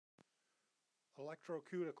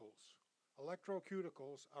Electroceuticals.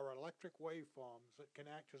 Electroceuticals are electric waveforms that can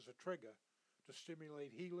act as a trigger to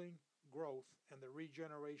stimulate healing, growth, and the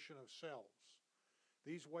regeneration of cells.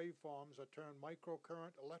 These waveforms are termed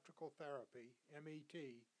microcurrent electrical therapy, MET,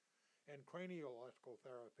 and cranioelectrical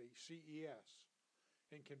therapy, CES,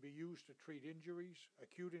 and can be used to treat injuries,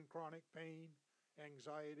 acute and chronic pain,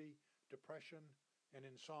 anxiety, depression, and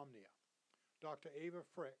insomnia. Dr. Ava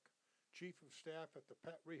Frick, Chief of Staff at the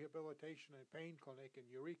Pet Rehabilitation and Pain Clinic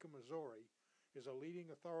in Eureka, Missouri, is a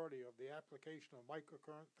leading authority of the application of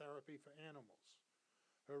microcurrent therapy for animals.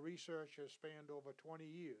 Her research has spanned over 20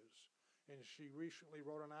 years, and she recently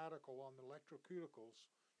wrote an article on the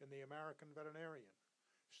electroceuticals in the American Veterinarian,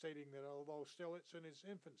 stating that although still it's in its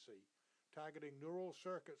infancy, targeting neural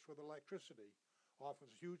circuits with electricity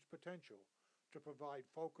offers huge potential to provide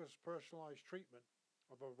focused, personalized treatment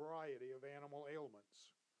of a variety of animal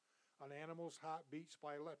ailments. An animal's heart beats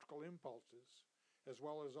by electrical impulses, as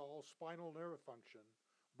well as all spinal nerve function,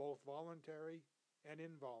 both voluntary and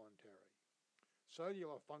involuntary.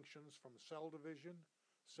 Cellular functions from cell division,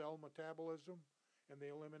 cell metabolism, and the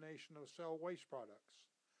elimination of cell waste products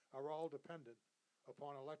are all dependent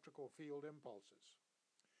upon electrical field impulses.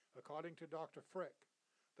 According to Dr. Frick,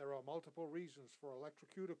 there are multiple reasons for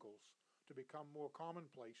electroceuticals to become more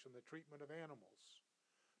commonplace in the treatment of animals.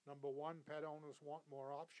 Number 1, pet owners want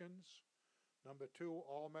more options. Number 2,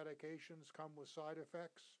 all medications come with side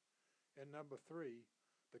effects. And number 3,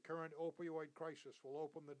 the current opioid crisis will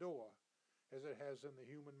open the door, as it has in the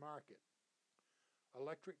human market.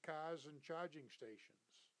 Electric cars and charging stations.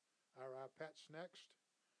 Are our pets next?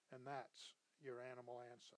 And that's your animal answer.